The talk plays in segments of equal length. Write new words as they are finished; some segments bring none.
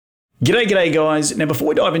G'day guys. Now before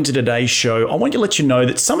we dive into today's show, I want to let you know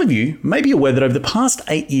that some of you may be aware that over the past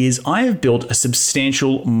 8 years, I have built a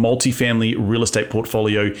substantial multifamily real estate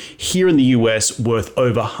portfolio here in the US worth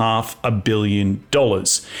over $500 million.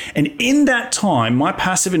 And in that time, my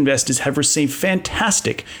passive investors have received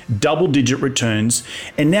fantastic double-digit returns.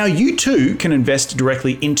 And now you too can invest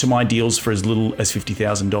directly into my deals for as little as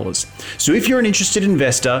 $50,000. So if you're an interested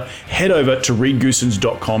investor, head over to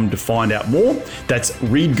reedgoosens.com to find out more. That's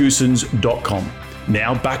reedgoosens.com.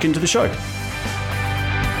 Now back into the show.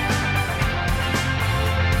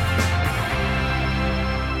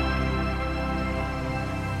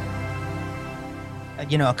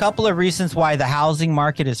 A couple of reasons why the housing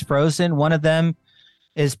market is frozen. One of them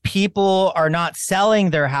is people are not selling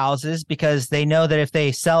their houses because they know that if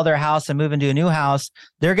they sell their house and move into a new house,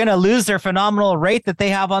 they're going to lose their phenomenal rate that they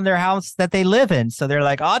have on their house that they live in. So they're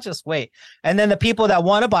like, I'll just wait. And then the people that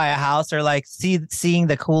want to buy a house are like seeing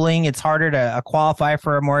the cooling. It's harder to qualify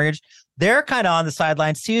for a mortgage. They're kind of on the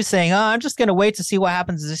sidelines too, saying, I'm just going to wait to see what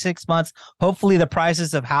happens in 6 months. Hopefully the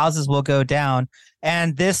prices of houses will go down.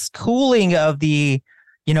 And this cooling of the,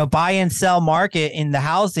 buy and sell market in the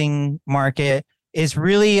housing market is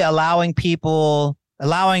really allowing us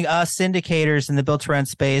syndicators in the built to rent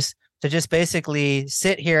space to just basically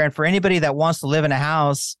sit here. And for anybody that wants to live in a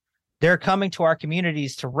house, they're coming to our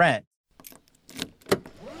communities to rent.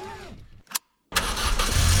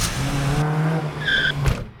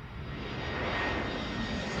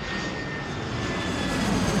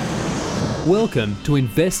 Welcome to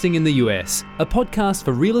Investing in the US, a podcast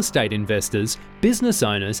for real estate investors, business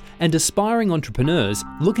owners, and aspiring entrepreneurs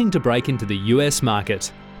looking to break into the US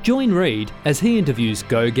market. Join Reed as he interviews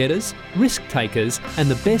go-getters, risk-takers, and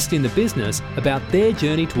the best in the business about their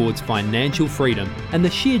journey towards financial freedom and the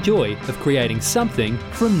sheer joy of creating something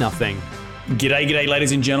from nothing. G'day,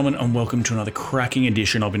 ladies and gentlemen, and welcome to another cracking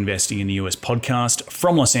edition of Investing in the US podcast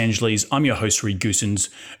from Los Angeles. I'm your host, Reed Goosens.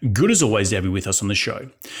 Good as always to have you with us on the show.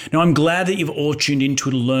 Now, I'm glad that you've all tuned in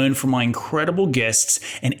to learn from my incredible guests,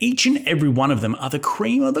 and each and every one of them are the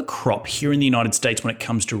cream of the crop here in the United States when it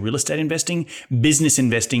comes to real estate investing, business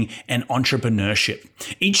investing, and entrepreneurship.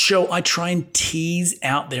 Each show, I try and tease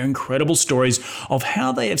out their incredible stories of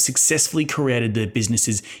how they have successfully created their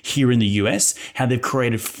businesses here in the US, how they've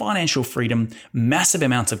created financial freedom, massive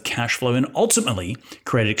amounts of cash flow, and ultimately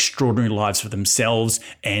created extraordinary lives for themselves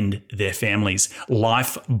and their families.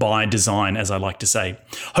 Life by design, as I like to say.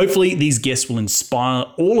 Hopefully, these guests will inspire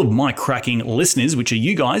all of my cracking listeners, which are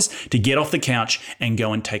you guys, to get off the couch and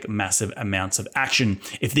go and take massive amounts of action.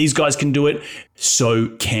 If these guys can do it, so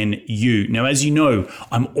can you. Now, as you know,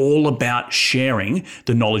 I'm all about sharing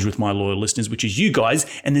the knowledge with my loyal listeners, which is you guys,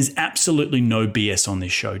 and there's absolutely no BS on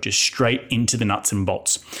this show, just straight into the nuts and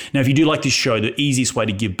bolts. Now, if you do like this show, the easiest way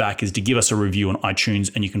to give back is to give us a review on iTunes,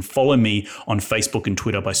 and you can follow me on Facebook and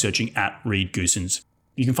Twitter by searching @ReedGoosens.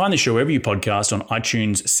 You can find the show wherever you podcast on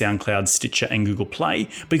iTunes, SoundCloud, Stitcher, and Google Play,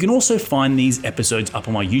 but you can also find these episodes up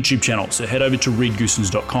on my YouTube channel. So head over to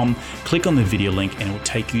reedgoosens.com, click on the video link, and it will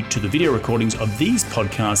take you to the video recordings of these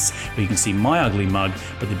podcasts where you can see my ugly mug,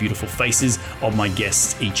 but the beautiful faces of my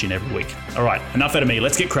guests each and every week. All right, enough out of me.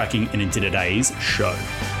 Let's get cracking and into today's show.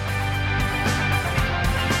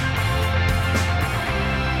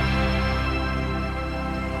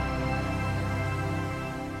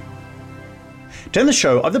 Today on the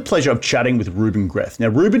show, I have the pleasure of chatting with Ruben Greth. Now,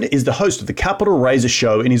 Ruben is the host of the Capital Raiser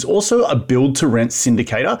Show and is also a build-to-rent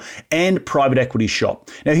syndicator and private equity shop.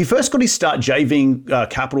 Now, he first got his start JVing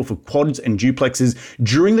capital for quads and duplexes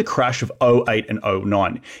during the crash of 08 and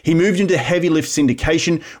 09. He moved into heavy lift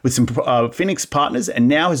syndication with some Phoenix partners and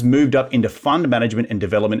now has moved up into fund management and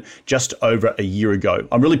development just over a year ago.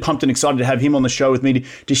 I'm really pumped and excited to have him on the show with me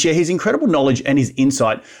to share his incredible knowledge and his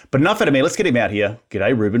insight. But enough out of me, let's get him out here.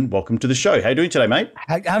 G'day, Ruben. Welcome to the show. How are you doing today, mate?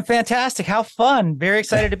 I'm fantastic. How fun. Very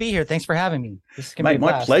excited to be here. Thanks for having me. This is gonna be a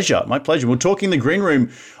blast. My pleasure. We're talking in the green room.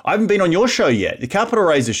 I haven't been on your show yet, the Capital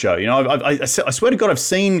Raiser Show. I swear to God, I've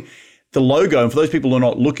seen the logo. And for those people who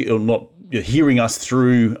are not hearing us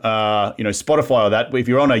through Spotify or that, if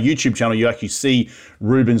you're on our YouTube channel, you actually see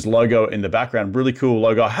Ruben's logo in the background. Really cool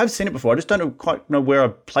logo. I have seen it before. I just don't quite know where I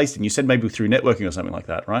placed it. And you said maybe through networking or something like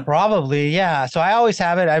that, right? Probably, yeah. So I always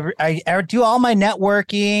have it. I do all my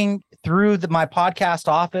networking through my podcast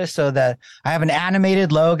office, so that I have an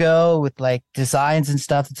animated logo with like designs and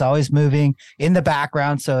stuff that's always moving in the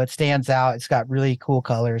background, so it stands out. It's got really cool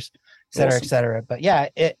colors, et cetera, et cetera. But yeah,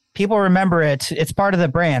 people remember it. It's part of the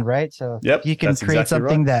brand, right? So if you can create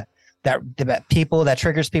something that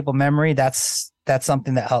triggers people memory, that's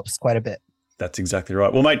something that helps quite a bit. That's exactly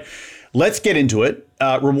right. Well, mate, let's get into it.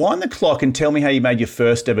 Rewind the clock and tell me how you made your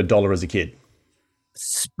first ever dollar as a kid.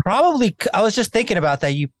 Probably, I was just thinking about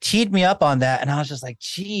that. You teed me up on that, and I was just like,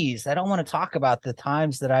 geez, I don't want to talk about the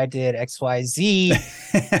times that I did XYZ.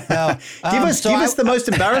 No, give us the most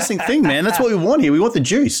embarrassing thing, man. That's what we want here. We want the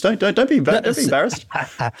juice. Don't be embarrassed.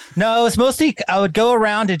 No, it's mostly I would go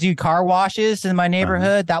around to do car washes in my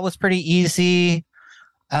neighborhood. That was pretty easy.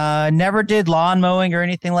 Never did lawn mowing or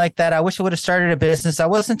anything like that. I wish I would have started a business. I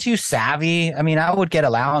wasn't too savvy. I mean, I would get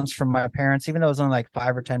allowance from my parents, even though it was only like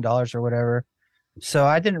 $5 or $10 or whatever. So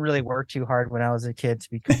I didn't really work too hard when I was a kid, to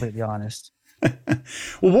be completely honest.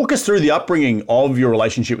 Well, walk us through the upbringing of your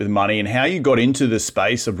relationship with money and how you got into the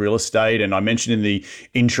space of real estate. And I mentioned in the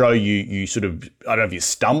intro, you sort of, I don't know if you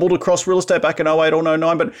stumbled across real estate back in 08 or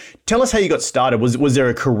 09, but tell us how you got started. Was there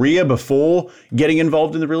a career before getting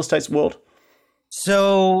involved in the real estate world?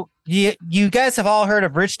 So you guys have all heard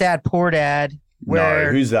of Rich Dad, Poor Dad. No,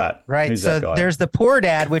 who's that? Right. Who's so that guy? There's the poor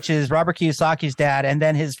dad, which is Robert Kiyosaki's dad, and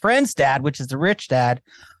then his friend's dad, which is the rich dad.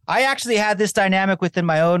 I actually had this dynamic within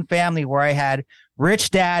my own family where I had rich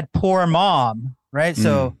dad, poor mom. Right.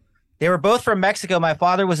 So they were both from Mexico. My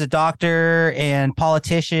father was a doctor and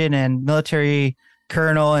politician and military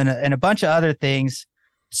colonel and a bunch of other things.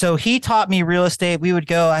 So he taught me real estate. We would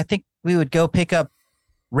go pick up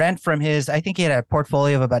rent from his, I think he had a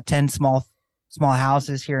portfolio of about 10 small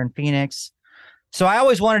houses here in Phoenix. So I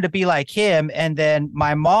always wanted to be like him. And then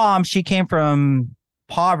my mom, she came from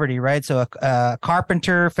poverty, right? So a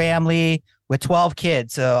carpenter family with 12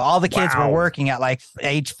 kids. So all the kids were working at like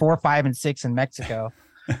age 4, 5, and 6 in Mexico.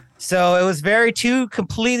 So it was two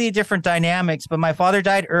completely different dynamics. But my father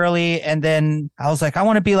died early. And then I was like, I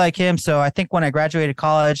want to be like him. So I think when I graduated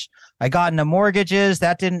college, I got into mortgages.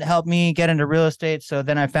 That didn't help me get into real estate. So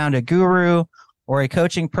then I found a guru or a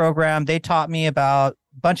coaching program. They taught me about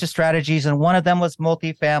bunch of strategies, and one of them was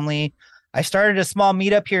multifamily. I started a small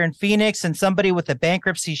meetup here in Phoenix, and somebody with a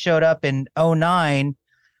bankruptcy showed up in 09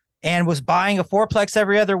 and was buying a fourplex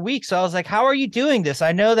every other week. So I was like, how are you doing this?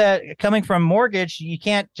 I know that coming from mortgage, you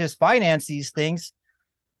can't just finance these things.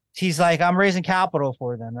 He's like, I'm raising capital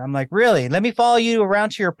for them. I'm like, really? Let me follow you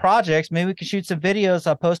around to your projects. Maybe we can shoot some videos.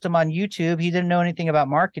 I'll post them on YouTube. He didn't know anything about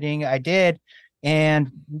marketing. I did.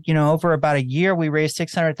 And, over about a year, we raised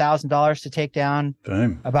 $600,000 to take down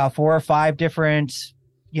about 4 or 5 different,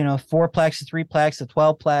 4-plex, 3-plex, a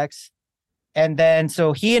 12-plex. And then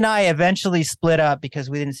so he and I eventually split up because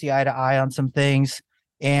we didn't see eye to eye on some things.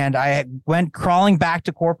 And I went crawling back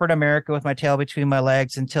to corporate America with my tail between my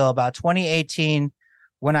legs until about 2018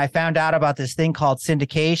 when I found out about this thing called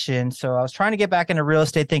syndication. So I was trying to get back into real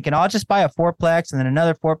estate thinking, I'll just buy a 4-plex and then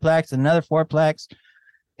another 4-plex and another 4-plex.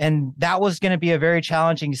 And that was going to be a very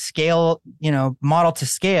challenging model to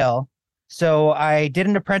scale. So I did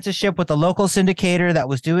an apprenticeship with a local syndicator that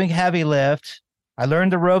was doing heavy lift. I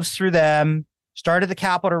learned the ropes through them, started the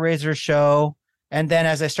capital raiser show. And then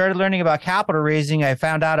as I started learning about capital raising, I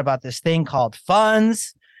found out about this thing called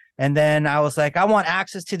funds. And then I was like, I want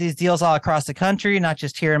access to these deals all across the country, not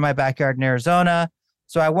just here in my backyard in Arizona.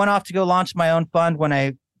 So I went off to go launch my own fund when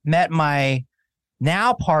I met my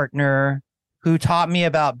now partner, who taught me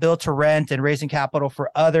about build to rent and raising capital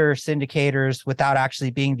for other syndicators without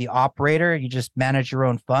actually being the operator. You just manage your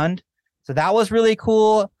own fund. So that was really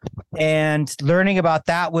cool. And learning about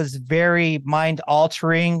that was very mind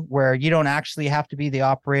altering, where you don't actually have to be the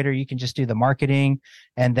operator. You can just do the marketing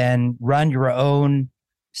and then run your own,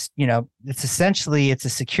 it's a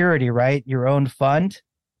security, right? Your own fund,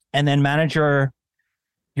 and then manage your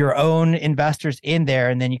own investors in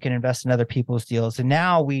there. And then you can invest in other people's deals. And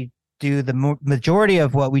now we do the majority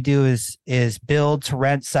of what we do is build to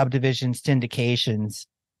rent subdivision syndications.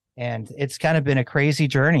 And it's kind of been a crazy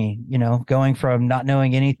journey, going from not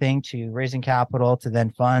knowing anything to raising capital to then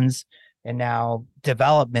funds and now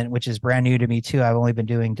development, which is brand new to me too. I've only been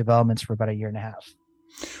doing developments for about a year and a half.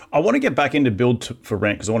 I want to get back into build for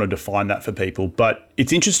rent because I want to define that for people. But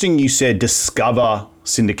it's interesting you said discover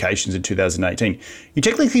syndications in 2018. You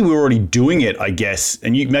technically were already doing it, I guess,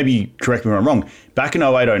 and you maybe correct me if I'm wrong. Back in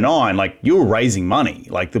 08, 09, like you were raising money.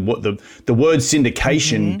 Like the word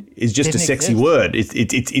syndication is just a sexy word.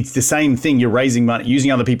 It's the same thing. You're raising money,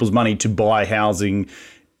 using other people's money to buy housing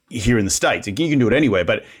here in the States. You can do it anywhere,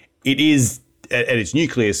 but it is at its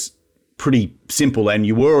nucleus pretty simple, and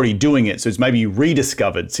you were already doing it. So it's maybe you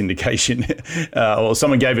rediscovered syndication, or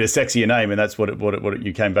someone gave it a sexier name, and that's what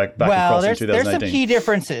you came back across in 2018. There's some key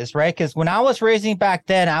differences, right? Because when I was raising back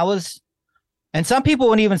then, and some people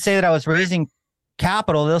wouldn't even say that I was raising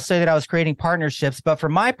capital. They'll say that I was creating partnerships. But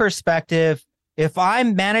from my perspective, if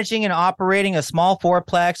I'm managing and operating a small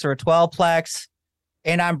 4-plex or a 12-plex,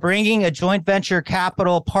 and I'm bringing a joint venture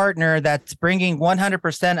capital partner that's bringing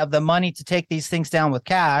 100% of the money to take these things down with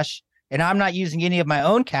cash, and I'm not using any of my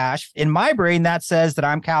own cash, in my brain, that says that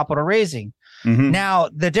I'm capital raising. Now,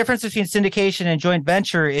 the difference between syndication and joint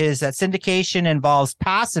venture is that syndication involves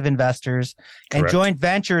passive investors and joint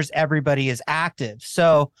ventures, everybody is active.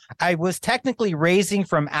 So I was technically raising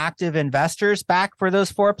from active investors back for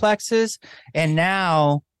those fourplexes. And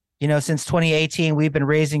now, since 2018, we've been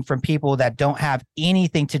raising from people that don't have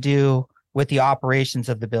anything to do with the operations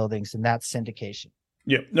of the buildings. And that's syndication.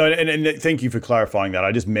 Yeah, no, and thank you for clarifying that.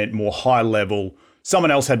 I just meant more high level.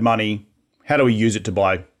 Someone else had money. How do we use it to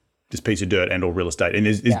buy this piece of dirt and or real estate? And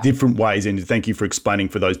there's different ways. And thank you for explaining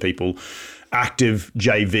for those people. Active,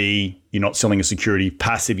 JV, you're not selling a security.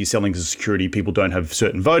 Passive, you're selling a security. People don't have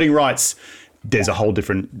certain voting rights. There's a whole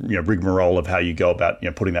different rigmarole of how you go about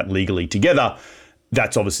putting that legally together.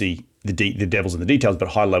 That's obviously the devil's in the details, but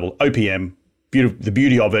high level OPM, the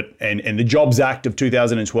beauty of it, and the Jobs Act of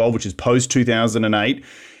 2012, which is post 2008,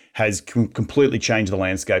 has completely changed the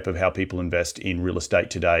landscape of how people invest in real estate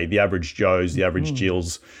today. The average Joes, the average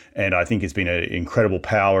Jills, and I think it's been an incredible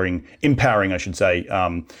empowering, I should say,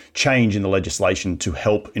 change in the legislation to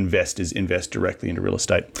help investors invest directly into real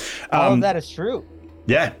estate. All of that is true.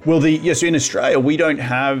 Yeah. Well, so in Australia, we don't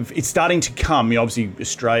have, it's starting to come. Obviously,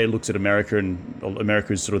 Australia looks at America, and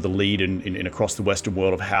America is sort of the lead in across the Western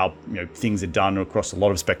world of how things are done across a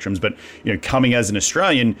lot of spectrums. But coming as an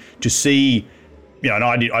Australian to see, and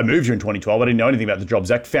I moved here in 2012. I didn't know anything about the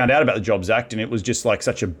Jobs Act. Found out about the Jobs Act, and it was just like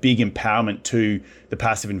such a big empowerment to the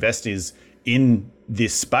passive investors in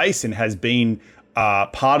this space, and has been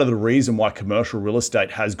part of the reason why commercial real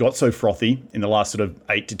estate has got so frothy in the last sort of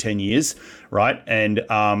 8 to 10 years, right? And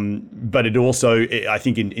but it also, I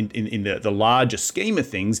think, in the larger scheme of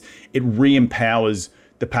things, it re-empowers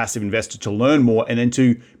the passive investor to learn more and then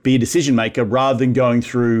to be a decision maker rather than going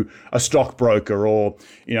through a stockbroker or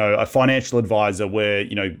a financial advisor where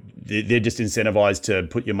they're just incentivized to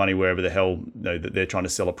put your money wherever the hell that they're trying to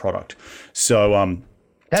sell a product. So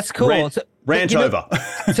that's cool. Rant over.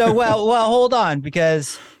 So well, hold on,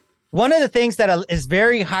 because one of the things that is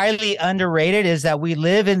very highly underrated is that we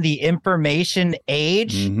live in the information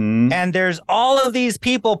age, and there's all of these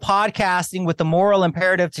people podcasting with the moral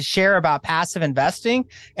imperative to share about passive investing,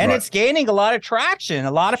 and it's gaining a lot of traction.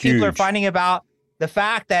 A lot of people are finding about the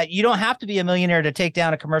fact that you don't have to be a millionaire to take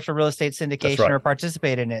down a commercial real estate syndication or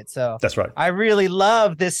participate in it. So that's right. I really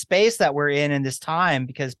love this space that we're in this time,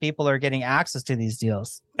 because people are getting access to these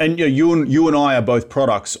deals. And you and I are both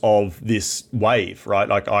products of this wave, right?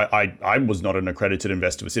 Like I was not an accredited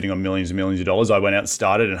investor, was sitting on millions and millions of dollars. I went out and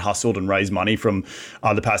started and hustled and raised money from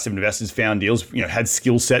other passive investors, found deals, had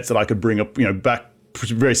skill sets that I could bring up, back,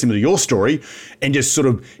 very similar to your story, and just sort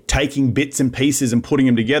of taking bits and pieces and putting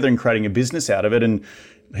them together and creating a business out of it. And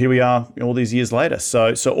here we are all these years later.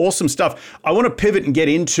 So awesome stuff. I want to pivot and get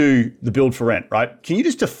into the build for rent, right? Can you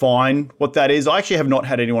just define what that is? I actually have not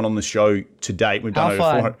had anyone on the show to date. We've done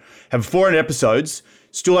over 400 episodes.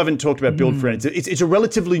 Still haven't talked about build for rent. It's a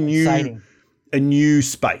relatively new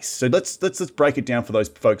space. So let's break it down for those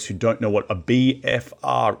folks who don't know what a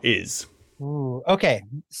BFR is. Ooh, okay.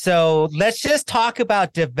 So let's just talk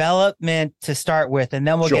about development to start with, and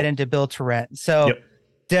then we'll get into build to rent. So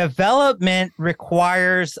development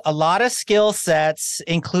requires a lot of skill sets,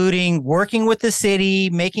 including working with the city,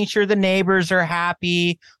 making sure the neighbors are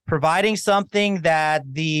happy, providing something that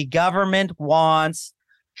the government wants,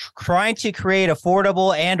 trying to create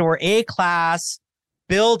affordable and or A-class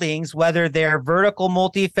buildings, whether they're vertical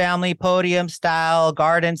multifamily, podium style,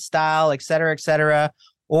 garden style, et cetera,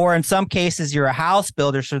 or in some cases, you're a house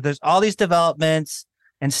builder. So there's all these developments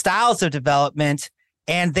and styles of development,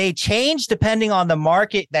 and they change depending on the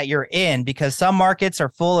market that you're in, because some markets are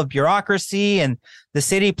full of bureaucracy and the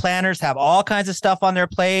city planners have all kinds of stuff on their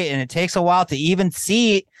plate, and it takes a while to even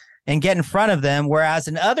see it and get in front of them. Whereas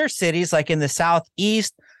in other cities, like in the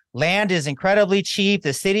Southeast, land is incredibly cheap.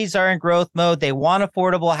 The cities are in growth mode. They want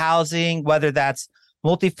affordable housing, whether that's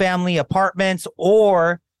multifamily apartments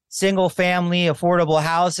or single family affordable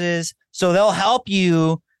houses. So they'll help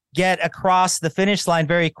you get across the finish line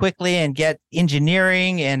very quickly and get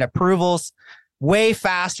engineering and approvals way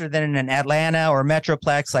faster than in an Atlanta or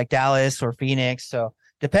Metroplex like Dallas or Phoenix. So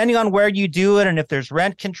depending on where you do it and if there's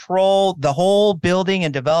rent control, the whole building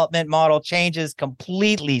and development model changes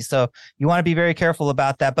completely. So you want to be very careful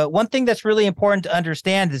about that. But one thing that's really important to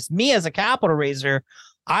understand is, me as a capital raiser,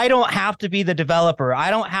 I don't have to be the developer. I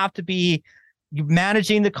don't have to be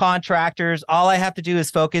managing the contractors. All I have to do is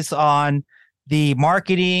focus on the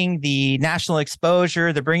marketing, the national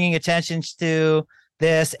exposure, the bringing attention to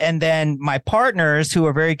this. And then my partners, who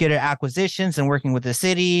are very good at acquisitions and working with the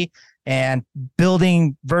city and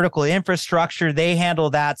building vertical infrastructure, they handle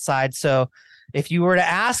that side. So if you were to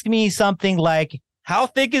ask me something like, how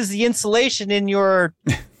thick is the insulation in your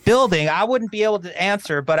building, I wouldn't be able to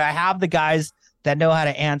answer, but I have the guys that know how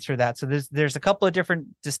to answer that. So there's a couple of different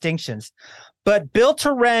distinctions. But build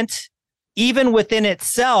to rent, even within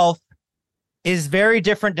itself, is very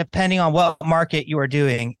different depending on what market you are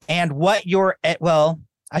doing and what you're at. Well,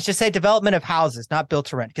 I should say development of houses, not build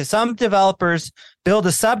to rent, because some developers build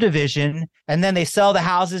a subdivision and then they sell the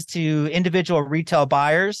houses to individual retail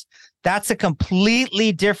buyers. That's a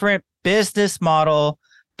completely different business model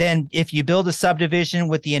than if you build a subdivision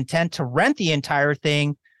with the intent to rent the entire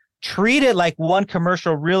thing. Treat it like one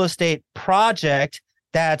commercial real estate project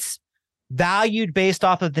that's valued based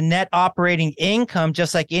off of the net operating income,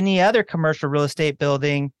 just like any other commercial real estate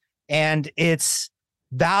building. And it's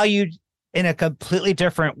valued in a completely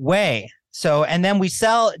different way. So, and then we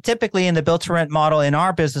sell typically in the build to rent model, in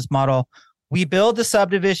our business model, we build the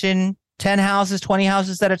subdivision, 10 houses, 20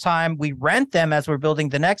 houses at a time. We rent them as we're building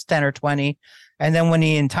the next 10 or 20. And then when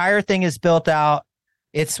the entire thing is built out,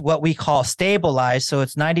 it's what we call stabilized. So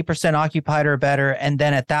it's 90% occupied or better. And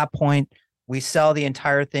then at that point, we sell the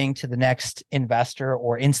entire thing to the next investor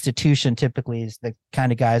or institution, typically is the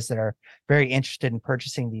kind of guys that are very interested in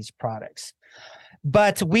purchasing these products.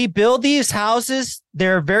 But we build these houses.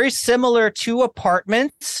 They're very similar to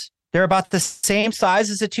apartments. They're about the same size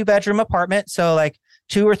as a 2-bedroom apartment. So like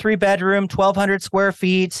 2 or 3 bedroom, 1,200 square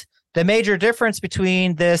feet. The major difference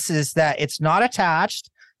between this is that it's not attached.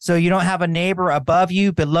 So you don't have a neighbor above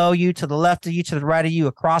you, below you, to the left of you, to the right of you,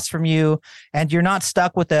 across from you. And you're not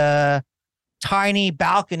stuck with a tiny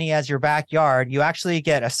balcony as your backyard. You actually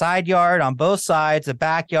get a side yard on both sides, a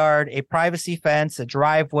backyard, a privacy fence, a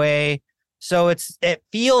driveway. So it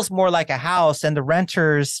feels more like a house, and the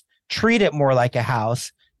renters treat it more like a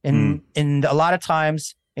house. And a lot of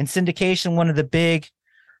times in syndication, one of the big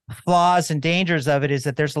flaws and dangers of it is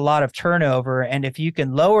that there's a lot of turnover. And if you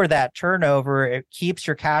can lower that turnover, it keeps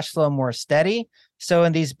your cash flow more steady. So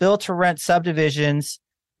in these build to rent subdivisions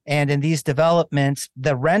and in these developments,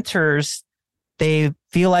 the renters, they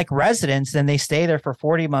feel like residents and they stay there for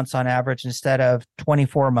 40 months on average instead of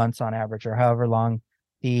 24 months on average, or however long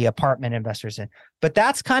the apartment investors in. But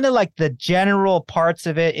that's kind of like the general parts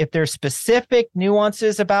of it. If there's specific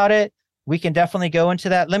nuances about it, we can definitely go into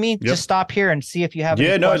that. Let me just stop here and see if you have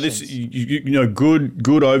any questions. This good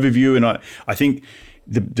overview. And I think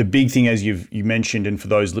the big thing, as you mentioned, and for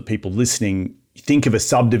those people listening, think of a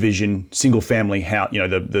subdivision, single family house,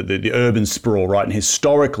 the urban sprawl, right? And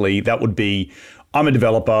historically, that would be, I'm a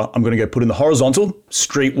developer, I'm going to go put in the horizontal,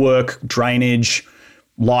 street work, drainage,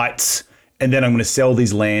 lights, and then I'm going to sell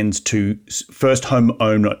these lands to first home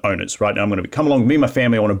owners, right? And I'm going to come along with me and my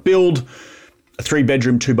family, I want to build a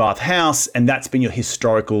 3-bedroom, 2-bath house, and that's been your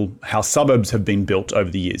historical, how suburbs have been built over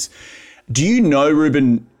the years. Do you know,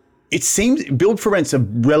 Ruben, it seems build for rent's a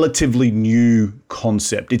relatively new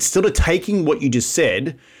concept. It's sort of taking what you just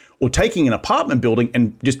said, or taking an apartment building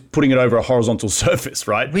and just putting it over a horizontal surface,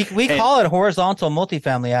 right? We call it horizontal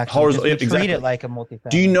multifamily, actually. We treat it like a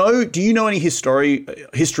multifamily. Do you know any history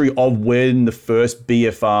of when the first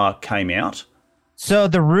BFR came out? So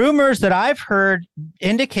the rumors that I've heard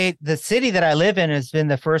indicate the city that I live in has been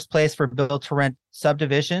the first place for build to rent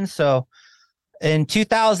subdivisions. So in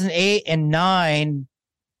 2008 and 9,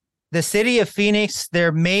 the city of Phoenix,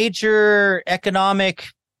 their major economic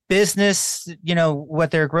business,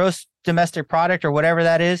 what their gross domestic product or whatever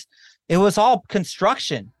that is, it was all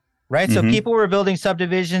construction, right? Mm-hmm. So people were building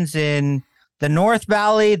subdivisions in the North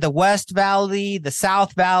Valley, the West Valley, the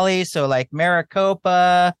South Valley. So like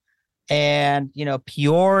Maricopa and,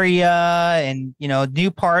 Peoria and,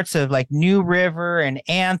 new parts of like New River and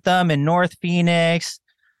Anthem and North Phoenix.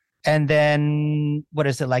 And then,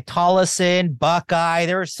 like Tolleson, Buckeye.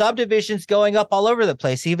 There were subdivisions going up all over the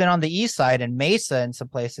place, even on the east side and Mesa in some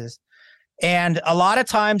places. And a lot of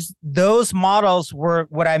times those models were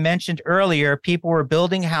what I mentioned earlier. People were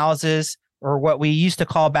building houses, or what we used to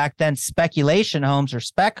call back then speculation homes or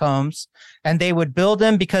spec homes. And they would build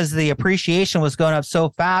them because the appreciation was going up so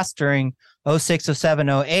fast during 06, 07,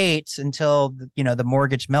 08 until, the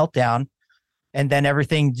mortgage meltdown. And then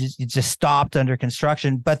everything just stopped under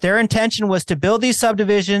construction. But their intention was to build these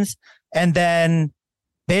subdivisions and then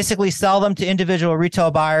basically sell them to individual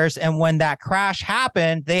retail buyers. And when that crash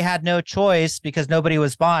happened, they had no choice, because nobody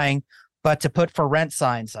was buying, but to put for rent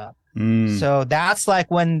signs up. So that's like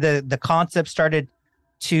when the concept started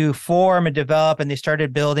to form and develop, and they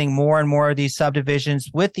started building more and more of these subdivisions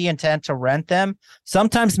with the intent to rent them,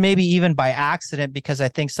 sometimes maybe even by accident, because I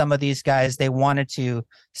think some of these guys, they wanted to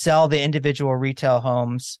sell the individual retail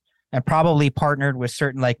homes and probably partnered with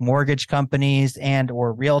certain like mortgage companies and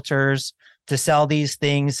or realtors to sell these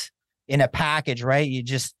things in a package, right? You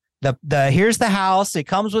just here's the house, it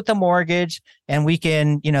comes with the mortgage, and we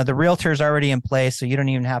can, the realtor's already in place, so you don't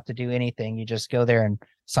even have to do anything. You just go there and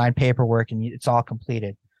sign paperwork and it's all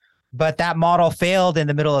completed. But that model failed in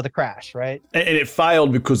the middle of the crash, right? And it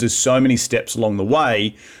failed because there's so many steps along the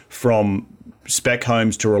way, from spec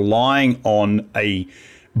homes to relying on a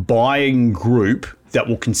buying group that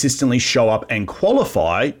will consistently show up and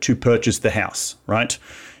qualify to purchase the house, right?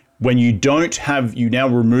 When you you now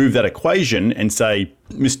remove that equation and say,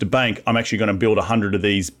 Mr. Bank, I'm actually going to build 100 of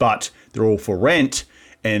these, but they're all for rent,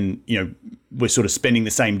 and we're sort of spending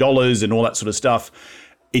the same dollars and all that sort of stuff.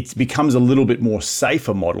 It becomes a little bit more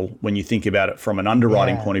safer model when you think about it from an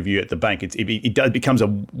underwriting point of view at the bank. It becomes a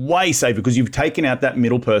way safer because you've taken out that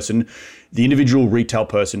middle person, the individual retail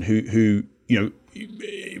person who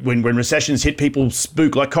when recessions hit, people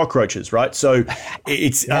spook like cockroaches, right? So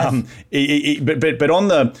it's yes. But on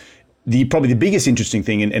the probably the biggest interesting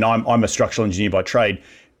thing, and I'm a structural engineer by trade.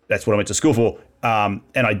 That's what I went to school for. And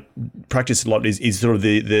I practice a lot is sort of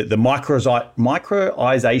the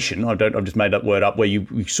microization. I've just made that word up, where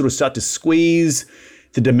you sort of start to squeeze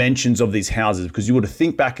the dimensions of these houses, because you would have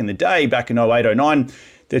think back in the day, back in 08, 09,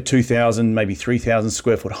 they're 2,000, maybe 3,000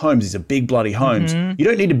 square foot homes. These are big bloody homes. Mm-hmm. You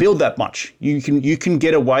don't need to build that much. You can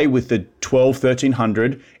get away with the 1,200,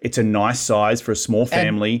 1,300. It's a nice size for a small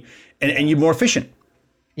family, and you're more efficient.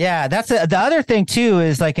 Yeah, that's the other thing too,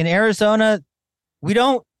 is like in Arizona, we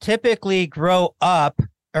don't typically grow up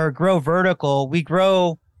or grow vertical. We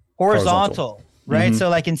grow horizontal. Right? Mm-hmm. So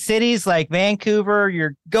like in cities like Vancouver,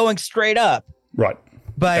 you're going straight up. Right.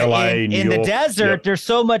 But LA, in the desert, there's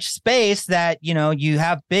so much space that, you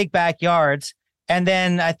have big backyards. And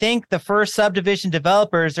then I think the first subdivision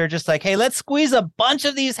developers are just like, hey, let's squeeze a bunch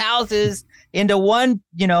of these houses into one,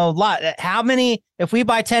 lot. How many, if we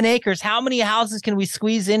buy 10 acres, how many houses can we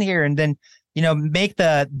squeeze in here? And then, make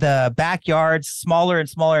the backyards smaller and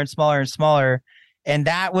smaller and smaller and smaller. And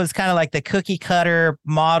that was kind of like the cookie cutter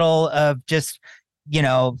model of just,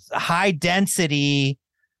 high density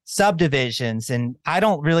subdivisions. And I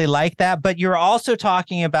don't really like that. But you're also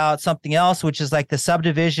talking about something else, which is like the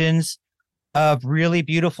subdivisions of really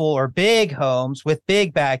beautiful or big homes with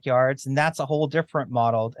big backyards. And that's a whole different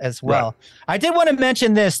model as well. Right. I did want to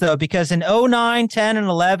mention this, though, because in 09, 10, and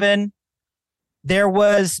 11, there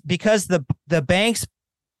was, because the banks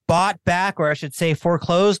bought back, or I should say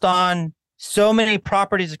foreclosed on so many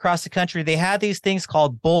properties across the country, they had these things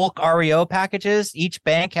called bulk REO packages. Each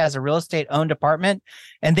bank has a real estate owned department,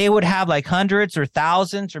 and they would have like hundreds or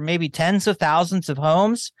thousands or maybe tens of thousands of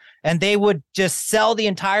homes. And they would just sell the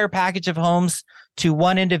entire package of homes to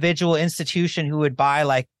one individual institution who would buy,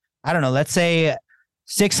 like, I don't know, let's say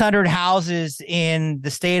 600 houses in the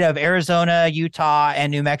state of Arizona, Utah, and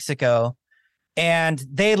New Mexico. And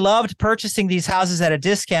they loved purchasing these houses at a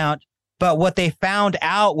discount. But what they found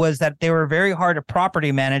out was that they were very hard to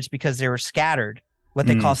property manage because they were scattered, what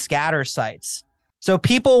they call scatter sites. So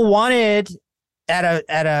people wanted at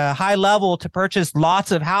a high level to purchase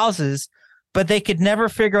lots of houses, but they could never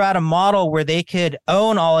figure out a model where they could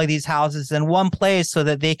own all of these houses in one place so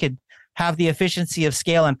that they could have the efficiency of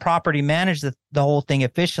scale and property manage the whole thing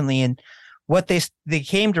efficiently. And what they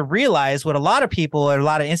came to realize, what a lot of people or a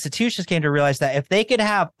lot of institutions came to realize, that if they could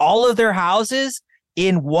have all of their houses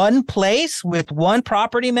in one place with one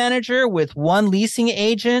property manager, with one leasing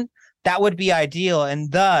agent, that would be ideal.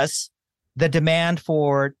 And thus, the demand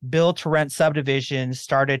for build-to-rent subdivisions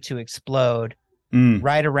started to explode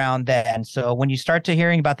right around then. So when you start to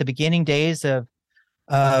hearing about the beginning days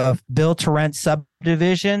of build-to-rent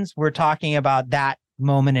subdivisions, we're talking about that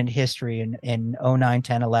moment in history in 09,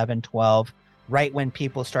 10, 11, 12, right when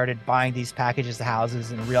people started buying these packages of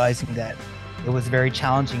houses and realizing that it was very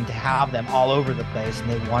challenging to have them all over the place,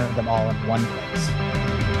 and they wanted them all in one place.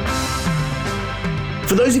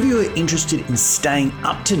 For those of you who are interested in staying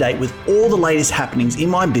up to date with all the latest happenings in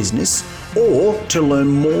my business, or to learn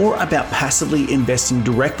more about passively investing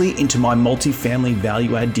directly into my multifamily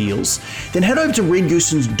value add deals, then head over to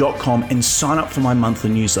reedgoosens.com and sign up for my monthly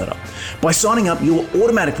newsletter. By signing up, you'll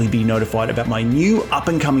automatically be notified about my new up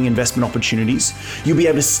and coming investment opportunities. You'll be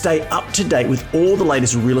able to stay up to date with all the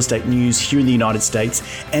latest real estate news here in the United States,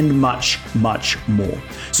 and much, much more.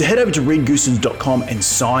 So head over to reedgoosens.com and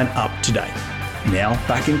sign up today. Now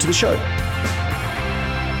back into the show.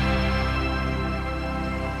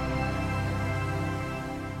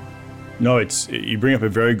 No, you bring up a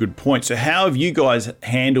very good point. So how have you guys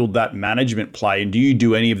handled that management play? And do you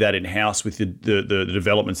do any of that in-house with the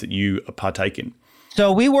developments that you partake in?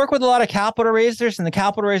 So we work with a lot of capital raisers, and the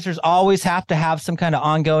capital raisers always have to have some kind of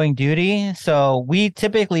ongoing duty. So we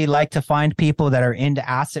typically like to find people that are into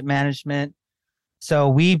asset management, So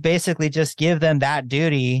we basically just give them that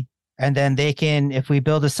duty. And then they can, if we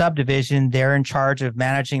build a subdivision, they're in charge of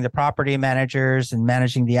managing the property managers and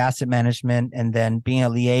managing the asset management, and then being a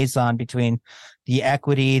liaison between the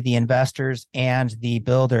equity, the investors, and the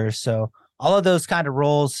builders. So all of those kind of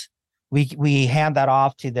roles, we hand that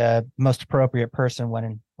off to the most appropriate person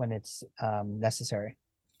when it's necessary.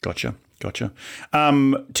 Gotcha.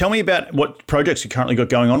 Tell me about what projects you currently got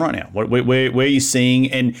going on right now. Where are you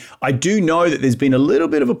seeing? And I do know that there's been a little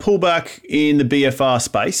bit of a pullback in the BFR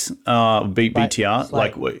space, BTR,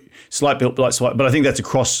 slight, but I think that's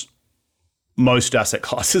across most asset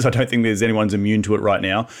classes. I don't think there's anyone's immune to it right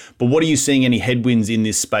now. But what are you seeing? Any headwinds in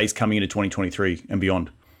this space coming into 2023 and beyond?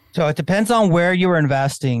 So it depends on where you are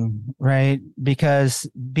investing, right? Because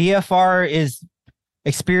BFR is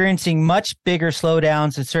experiencing much bigger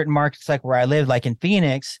slowdowns in certain markets, like where I live, like in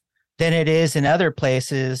Phoenix, than it is in other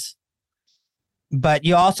places. But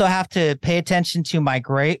you also have to pay attention to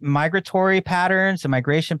migratory patterns and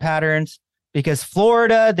migration patterns, because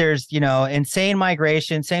Florida, there's, insane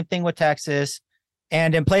migration. Same thing with Texas.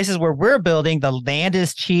 And in places where we're building, the land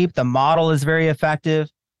is cheap, the model is very effective,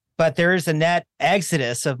 but there is a net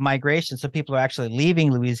exodus of migration. So people are actually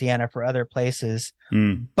leaving Louisiana for other places.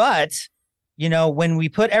 But when we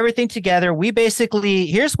put everything together, we basically,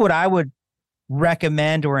 here's what I would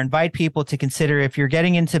recommend or invite people to consider if you're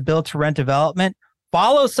getting into build to rent development.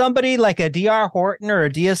 Follow somebody like a DR Horton or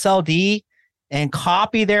a DSLD and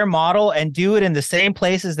copy their model and do it in the same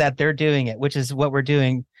places that they're doing it, which is what we're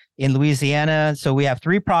doing in Louisiana. So we have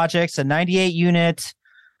 3 projects, a 98 unit,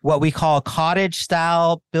 what we call cottage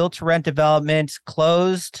style build to rent development,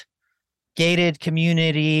 closed gated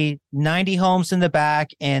community, 90 homes in the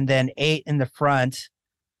back, and then 8 in the front.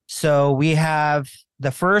 So we have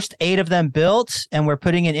the first 8 of them built, and we're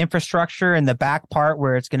putting in infrastructure in the back part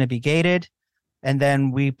where it's going to be gated. And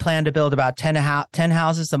then we plan to build about 10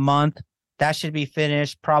 houses a month. That should be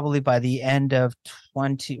finished probably by the end of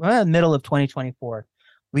middle of 2024.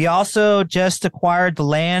 We also just acquired the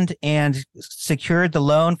land and secured the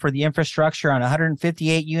loan for the infrastructure on a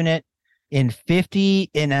 158 unit in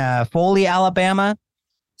Foley, Alabama.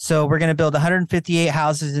 So we're going to build 158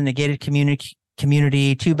 houses in a gated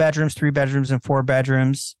community, 2 bedrooms, 3 bedrooms, and 4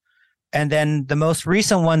 bedrooms. And then the most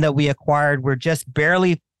recent one that we acquired, we're just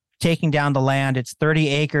barely taking down the land. It's 30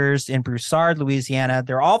 acres in Broussard, Louisiana.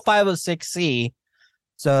 They're all 506C.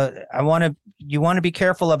 So you want to be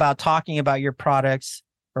careful about talking about your products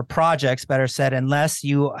or projects, better said, unless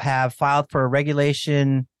you have filed for a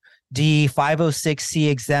Regulation D 506C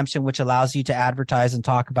exemption, which allows you to advertise and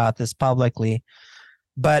talk about this publicly.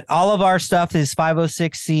 But all of our stuff is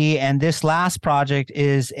 506C, and this last project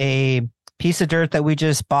is a piece of dirt that we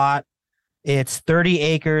just bought. It's 30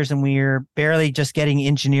 acres, and we're barely just getting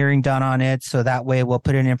engineering done on it. So that way we'll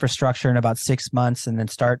put in infrastructure in about 6 months and then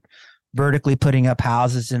start vertically putting up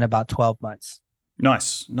houses in about 12 months.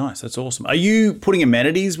 Nice. That's awesome. Are you putting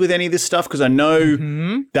amenities with any of this stuff? Because I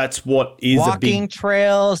know that's what is walking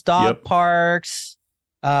trails, dog parks.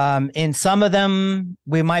 In some of them,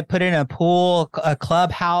 we might put in a pool, a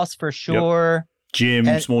clubhouse for sure.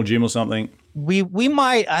 Gym, small gym or something. We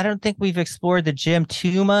might. I don't think we've explored the gym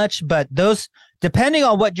too much, but those, depending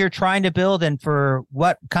on what you're trying to build and for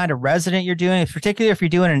what kind of resident you're doing, particularly if you're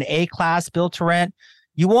doing an A-class build to rent,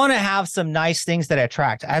 you want to have some nice things that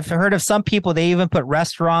attract. I've heard of some people, they even put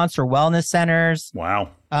restaurants or wellness centers. Wow.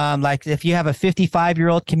 Like if you have a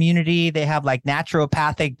 55-year-old community, they have like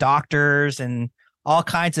naturopathic doctors and all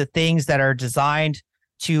kinds of things that are designed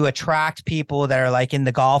to attract people that are like in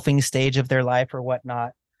the golfing stage of their life or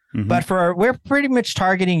whatnot. But we're pretty much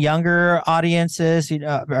targeting younger audiences,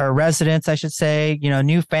 or residents, I should say,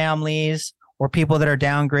 new families or people that are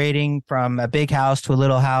downgrading from a big house to a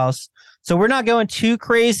little house. So we're not going too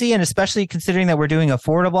crazy, and especially considering that we're doing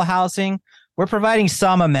affordable housing, we're providing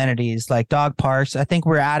some amenities like dog parks. I think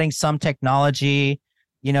we're adding some technology,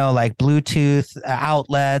 like Bluetooth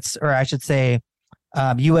outlets, or I should say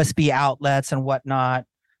USB outlets and whatnot,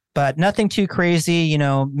 but nothing too crazy,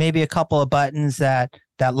 maybe a couple of buttons that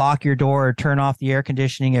lock your door or turn off the air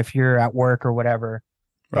conditioning if you're at work or whatever.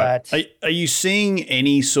 Right. But are you seeing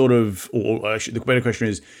any sort of, or actually the better question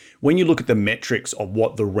is, when you look at the metrics of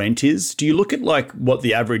what the rent is, do you look at like what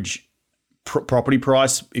the average property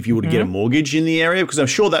price if you were to get a mortgage in the area? Because I'm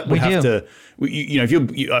sure that would have to,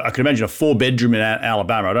 I could imagine a 4-bedroom in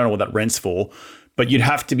Alabama. I don't know what that rent's for, but you'd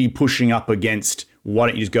have to be pushing up against, why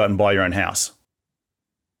don't you just go out and buy your own house?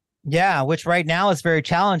 Yeah, which right now is very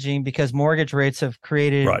challenging because mortgage rates have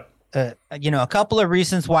created, a couple of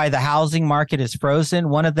reasons why the housing market is frozen.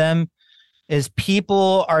 One of them is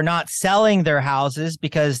people are not selling their houses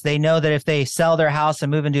because they know that if they sell their house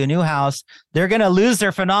and move into a new house, they're going to lose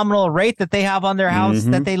their phenomenal rate that they have on their house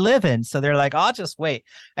that they live in. So they're like, I'll just wait.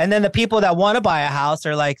 And then the people that want to buy a house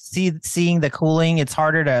are like seeing the cooling. It's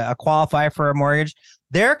harder to qualify for a mortgage.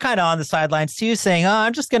 They're kind of on the sidelines too, saying, oh,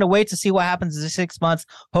 I'm just going to wait to see what happens in 6 months.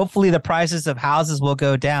 Hopefully the prices of houses will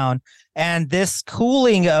go down. And this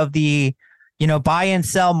cooling of the, buy and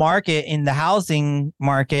sell market in the housing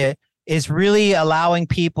market is really allowing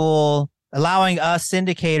us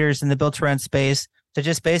syndicators in the built to rent space to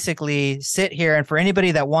just basically sit here. And for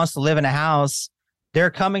anybody that wants to live in a house, they're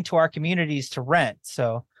coming to our communities to rent.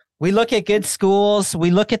 So we look at good schools,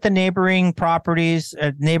 we look at the neighboring properties,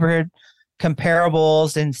 neighborhood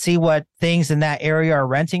comparables, and see what things in that area are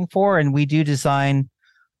renting for. And we do design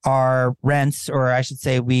our rents, or I should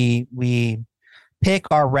say we pick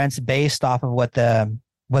our rents based off of what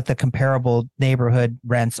the comparable neighborhood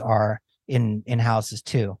rents are in houses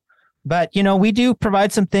too. But, we do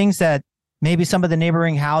provide some things that maybe some of the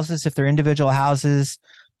neighboring houses, if they're individual houses,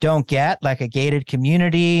 don't get, like a gated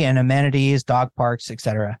community and amenities, dog parks,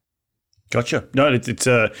 etc. Gotcha. No,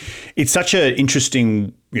 it's such an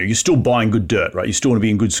interesting, you're still buying good dirt, right? You still want to be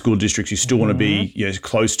in good school districts. You still want to be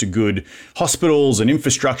close to good hospitals and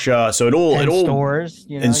infrastructure. So stores,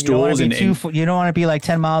 and stores. You don't want to be like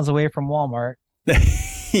 10 miles away from Walmart.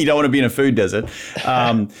 You don't want to be in a food desert.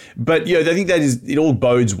 But I think it all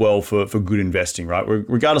bodes well for good investing, right?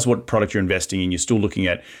 Regardless of what product you're investing in, you're still looking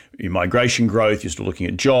at your migration growth, you're still looking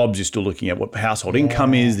at jobs, you're still looking at what household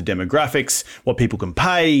income is, the demographics, what people can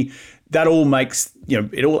pay. That all makes,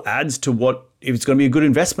 it all adds to what, if it's going to be a good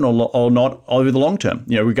investment or not over the long term,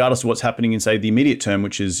 regardless of what's happening in, say, the immediate term,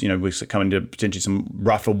 which is, we're coming to potentially some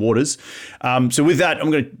rougher waters. So with that,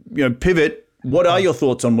 I'm going to, pivot. What are your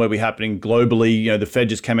thoughts on where we're happening globally? The Fed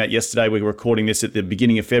just came out yesterday. We're recording this at the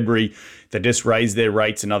beginning of February. They just raised their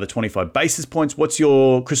rates another 25 basis points. What's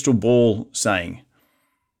your crystal ball saying?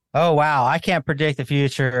 Oh, wow. I can't predict the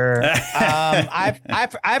future.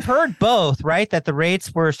 I've heard both, right? That the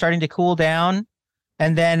rates were starting to cool down.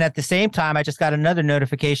 And then at the same time, I just got another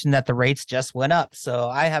notification that the rates just went up. So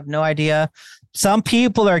I have no idea. Some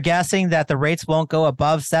people are guessing that the rates won't go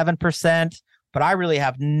above 7%, but I really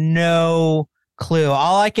have no clue.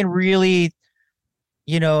 All I can really,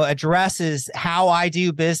 address is how I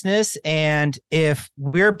do business. And if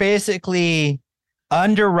we're basically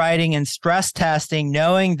underwriting and stress testing,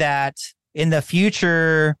 knowing that in the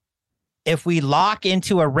future, if we lock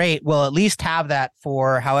into a rate, we'll at least have that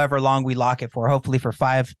for however long we lock it for, hopefully for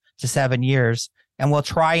 5 to 7 years. And we'll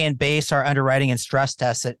try and base our underwriting and stress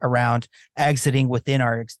test it around exiting within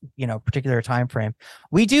our, particular time frame.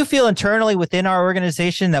 We do feel internally within our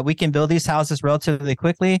organization that we can build these houses relatively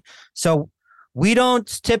quickly. So we don't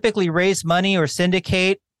typically raise money or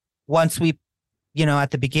syndicate once we,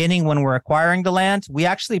 at the beginning when we're acquiring the land. We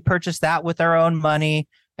actually purchase that with our own money,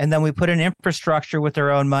 and then we put in infrastructure with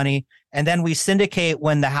our own money, and then we syndicate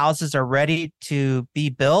when the houses are ready to be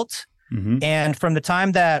built. And from the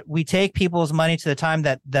time that we take people's money to the time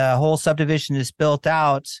that the whole subdivision is built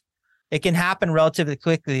out, it can happen relatively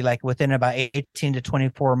quickly, like within about 18 to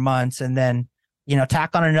 24 months, and then,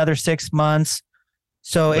 tack on another 6 months.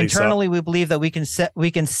 So internally, we believe that we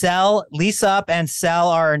can sell, lease up and sell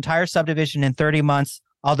our entire subdivision in 30 months,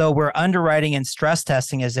 although we're underwriting and stress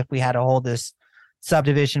testing as if we had to hold this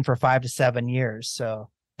subdivision for 5 to 7 years. So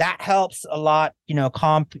that helps a lot,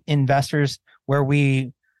 comp investors where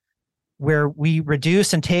we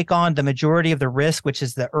reduce and take on the majority of the risk, which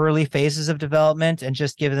is the early phases of development, and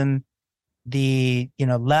just give them the,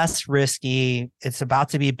 less risky, it's about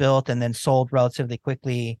to be built and then sold relatively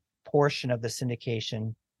quickly portion of the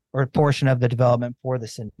syndication, or portion of the development for the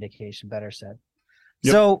syndication, better said.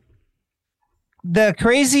 Yep. So the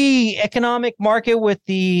crazy economic market with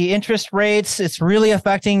the interest rates, it's really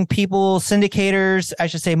affecting people, syndicators, I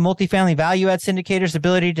should say multifamily value add syndicators'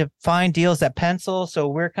 ability to find deals that pencil. So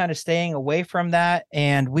we're kind of staying away from that.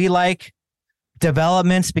 And we like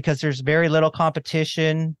developments because there's very little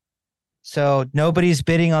competition. So nobody's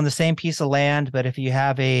bidding on the same piece of land. But if you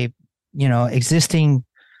have a, existing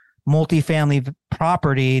multifamily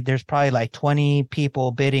property, there's probably like 20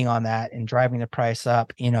 people bidding on that and driving the price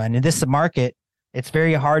up, and in this market, it's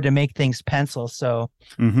very hard to make things pencil. So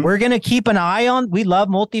we're going to keep an eye on, we love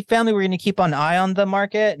multifamily. We're going to keep an eye on the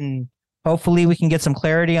market, and hopefully we can get some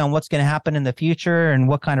clarity on what's going to happen in the future and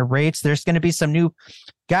what kind of rates. There's going to be some new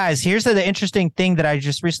guys. Here's the interesting thing that I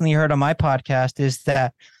just recently heard on my podcast is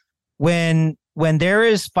that when there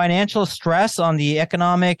is financial stress on the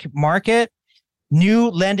economic market, new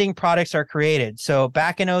lending products are created. So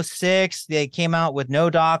back in 2006, they came out with no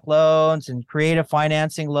doc loans and creative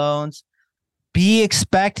financing loans. be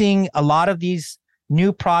expecting a lot of these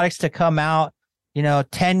new products to come out,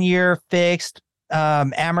 10-year fixed,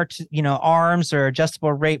 ARMs or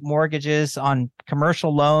adjustable rate mortgages on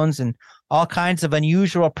commercial loans and all kinds of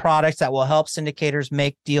unusual products that will help syndicators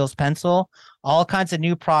make deals pencil. All kinds of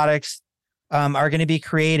new products are going to be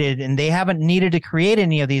created, and they haven't needed to create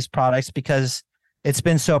any of these products because it's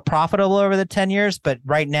been so profitable over the 10 years. But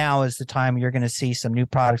right now is the time you're going to see some new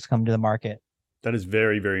products come to the market. That is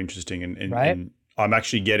very, very interesting. And, right? and I'm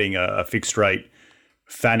actually getting a fixed rate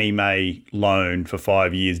Fannie Mae loan for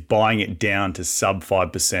 5 years, buying it down to sub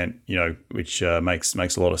 5%, which makes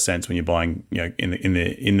a lot of sense when you're buying,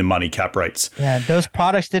 in the money cap rates. Yeah, those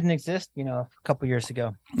products didn't exist, a couple years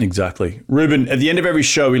ago. Exactly. Ruben, at the end of every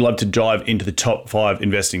show, we love to dive into the top 5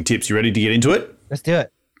 investing tips. You ready to get into it? Let's do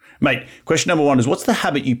it. Mate, question number 1 is, what's the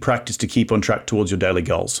habit you practice to keep on track towards your daily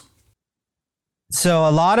goals? So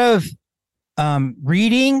a lot of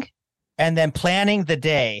reading and then planning the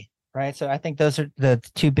day. Right. So I think those are the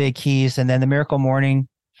 2 big keys. And then The Miracle Morning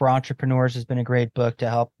for Entrepreneurs has been a great book to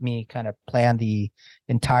help me kind of plan the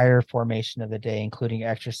entire formation of the day, including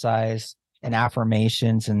exercise and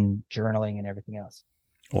affirmations and journaling and everything else.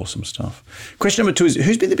 Awesome stuff. Question number 2 is,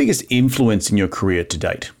 who's been the biggest influence in your career to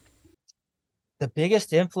date? The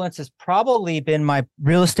biggest influence has probably been my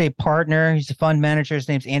real estate partner. He's a fund manager. His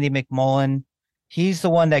name's Andy McMullen. He's the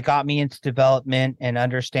one that got me into development and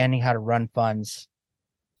understanding how to run funds.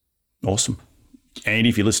 Awesome. Andy,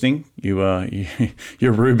 if you're listening, you're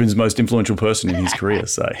Ruben's most influential person in his career.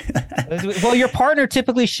 So, well, your partner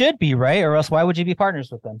typically should be, right? Or else why would you be partners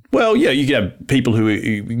with them? Well, yeah, you can have people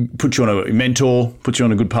who put you on a mentor, put you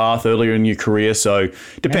on a good path earlier in your career. So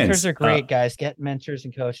depends. Mentors are great, guys. Get mentors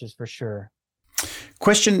and coaches for sure.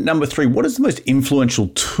 Question number 3, what is the most influential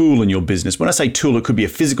tool in your business? When I say tool, it could be a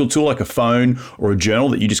physical tool like a phone or a journal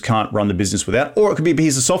that you just can't run the business without, or it could be a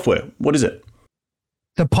piece of software. What is it?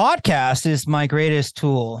 The podcast is my greatest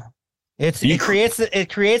tool. It creates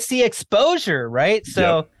the exposure, right?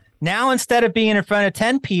 So now instead of being in front of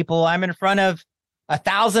 10 people, I'm in front of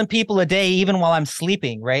 1,000 people a day, even while I'm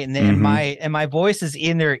sleeping, right? And my voice is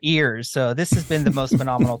in their ears. So this has been the most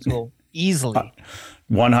phenomenal tool, easily.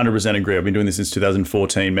 100% agree. I've been doing this since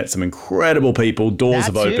 2014, met some incredible people, doors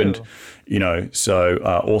have opened, so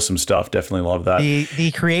awesome stuff. Definitely love that.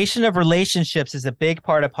 The creation of relationships is a big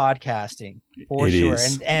part of podcasting, for sure.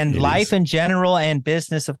 And life in general and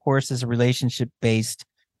business, of course, is a relationship-based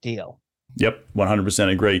deal. Yep,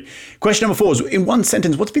 100% agree. Question number 4 is, in one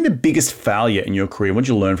sentence, what's been the biggest failure in your career? What did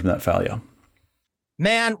you learn from that failure?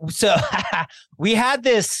 Man, so we had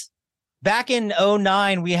this, back in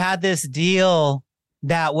 2009, we had this deal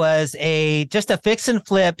that was just a fix and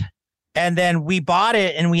flip. And then we bought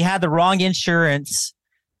it and we had the wrong insurance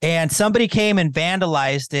and somebody came and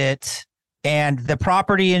vandalized it. And the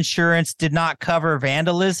property insurance did not cover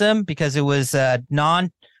vandalism because it was a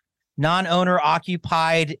non-owner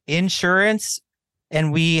occupied insurance.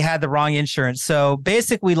 And we had the wrong insurance. So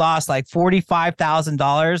basically we lost like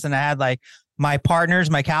 $45,000. And I had like my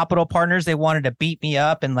capital partners, they wanted to beat me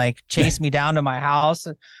up and like chase me down to my house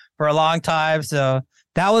for a long time. So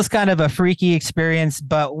that was kind of a freaky experience.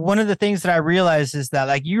 But one of the things that I realized is that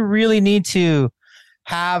like you really need to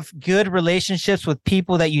have good relationships with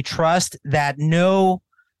people that you trust, that know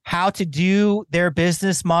how to do their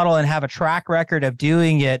business model and have a track record of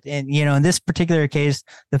doing it. And, in this particular case,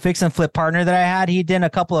 the fix and flip partner that I had, he did a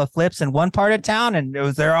couple of flips in one part of town and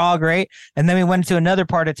they're all great. And then we went to another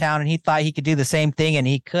part of town and he thought he could do the same thing and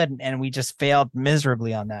he couldn't. And we just failed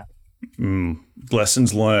miserably on that.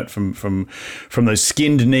 Lessons learnt from those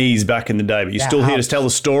skinned knees back in the day, but you're still here to tell the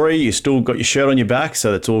story. You still got your shirt on your back,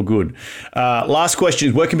 so that's all good. Last question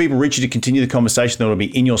is, where can people reach you to continue the conversation that will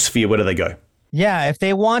be in your sphere? Where do they go? Yeah, if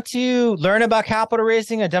they want to learn about capital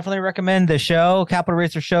raising, I definitely recommend the show,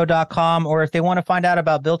 capitalraisershow.com, or if they want to find out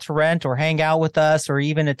about Built to Rent or hang out with us or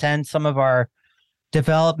even attend some of our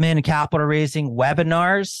development and capital raising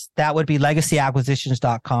webinars, that would be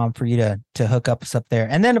legacyacquisitions.com for you to hook us up there.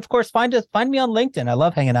 And then, of course, find me on LinkedIn. I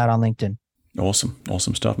love hanging out on LinkedIn. Awesome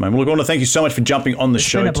stuff, man. Well, look, I want to thank you so much for jumping on the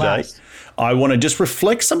show today. I want to just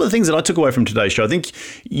reflect some of the things that I took away from today's show. I think,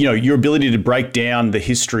 your ability to break down the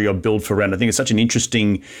history of Build for Rent, I think it's such an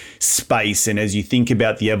interesting space. And as you think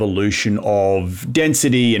about the evolution of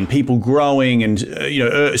density and people growing and,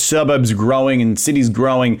 suburbs growing and cities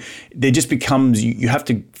growing, there just becomes, you have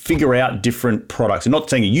to figure out different products. I'm not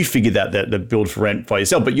saying you figured that Build for Rent by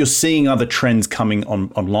yourself, but you're seeing other trends coming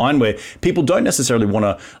online where people don't necessarily want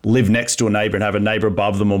to live next to a neighbor and have a neighbor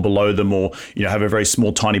above them or below them or, have a very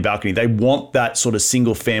small, tiny balcony. They want that sort of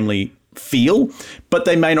single family feel, but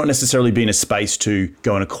they may not necessarily be in a space to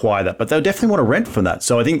go and acquire that, but they'll definitely want to rent from that.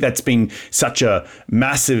 So I think that's been such a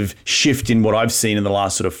massive shift in what I've seen in the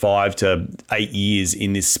last sort of 5 to 8 years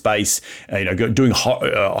in this space, doing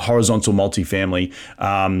horizontal multifamily.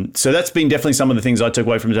 So that's been definitely some of the things I took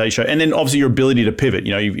away from today's show. And then obviously your ability to pivot.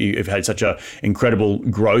 You've had such a incredible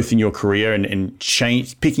growth in your career and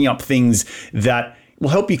picking up things that will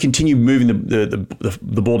help you continue moving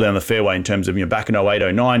the ball down the fairway in terms of, back in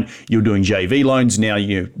 08, 09, you're doing JV loans. Now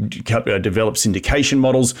you develop syndication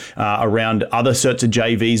models around other sorts of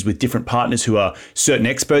JVs with different partners who are certain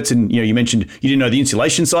experts. And, you mentioned you didn't know the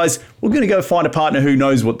insulation size. We're going to go find a partner who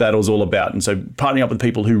knows what that is all about. And so partnering up with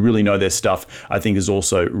people who really know their stuff, I think is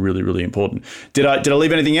also really, really important. Did I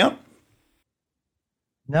leave anything out?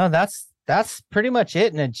 No, that's pretty much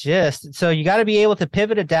it in a gist. So you got to be able to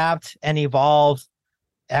pivot, adapt, and evolve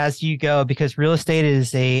as you go, because real estate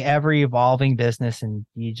is a ever evolving business, and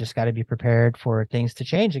you just got to be prepared for things to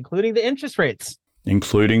change, including the interest rates. My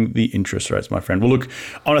friend. Well, look,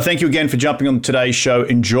 I want to thank you again for jumping on today's show.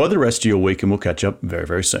 Enjoy the rest of your week, and we'll catch up very,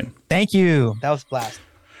 very soon. Thank you. That was a blast.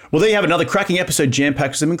 Well, there you have another cracking episode jam-packed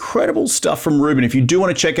with some incredible stuff from Ruben. If you do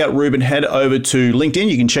want to check out Ruben, head over to LinkedIn.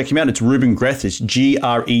 You can check him out. It's Ruben Greth. It's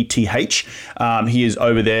Greth. He is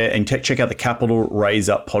over there. And check out the Capital Raise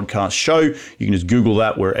Up podcast show. You can just Google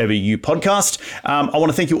that wherever you podcast. I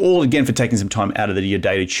want to thank you all again for taking some time out of your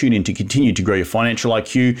day to tune in to continue to grow your financial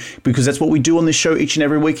IQ, because that's what we do on this show each and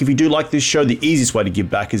every week. If you do like this show, the easiest way to give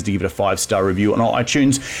back is to give it a 5-star review on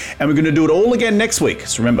iTunes. And we're going to do it all again next week.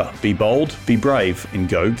 So remember, be bold, be brave, and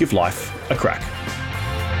go give life a crack.